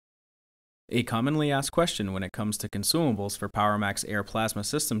A commonly asked question when it comes to consumables for Powermax air plasma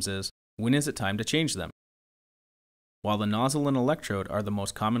systems is, when is it time to change them? While the nozzle and electrode are the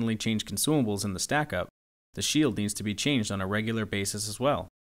most commonly changed consumables in the stack-up, the shield needs to be changed on a regular basis as well.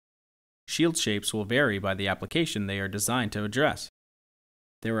 Shield shapes will vary by the application they are designed to address.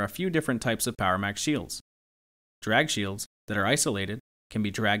 There are a few different types of Powermax shields. Drag shields that are isolated can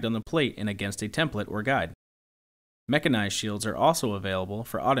be dragged on the plate and against a template or guide. Mechanized shields are also available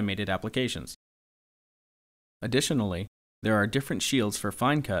for automated applications. Additionally, there are different shields for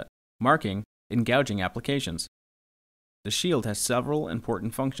fine cut, marking, and gouging applications. The shield has several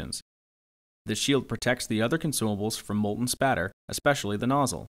important functions. The shield protects the other consumables from molten spatter, especially the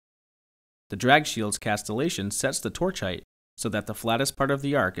nozzle. The drag shield's castellation sets the torch height so that the flattest part of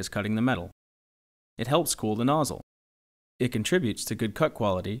the arc is cutting the metal. It helps cool the nozzle. It contributes to good cut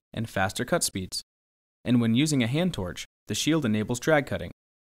quality and faster cut speeds. And when using a hand torch, the shield enables drag cutting.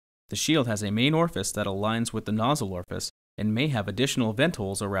 The shield has a main orifice that aligns with the nozzle orifice and may have additional vent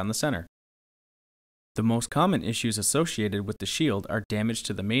holes around the center. The most common issues associated with the shield are damage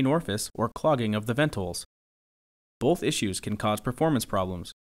to the main orifice or clogging of the vent holes. Both issues can cause performance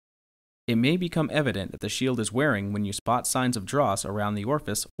problems. It may become evident that the shield is wearing when you spot signs of dross around the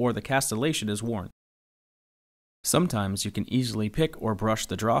orifice or the castellation is worn. Sometimes you can easily pick or brush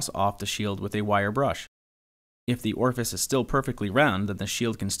the dross off the shield with a wire brush. If the orifice is still perfectly round, then the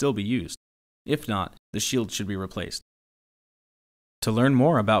shield can still be used. If not, the shield should be replaced. To learn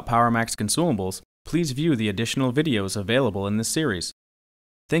more about Powermax consumables, please view the additional videos available in this series.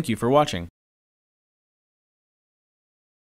 Thank you for watching.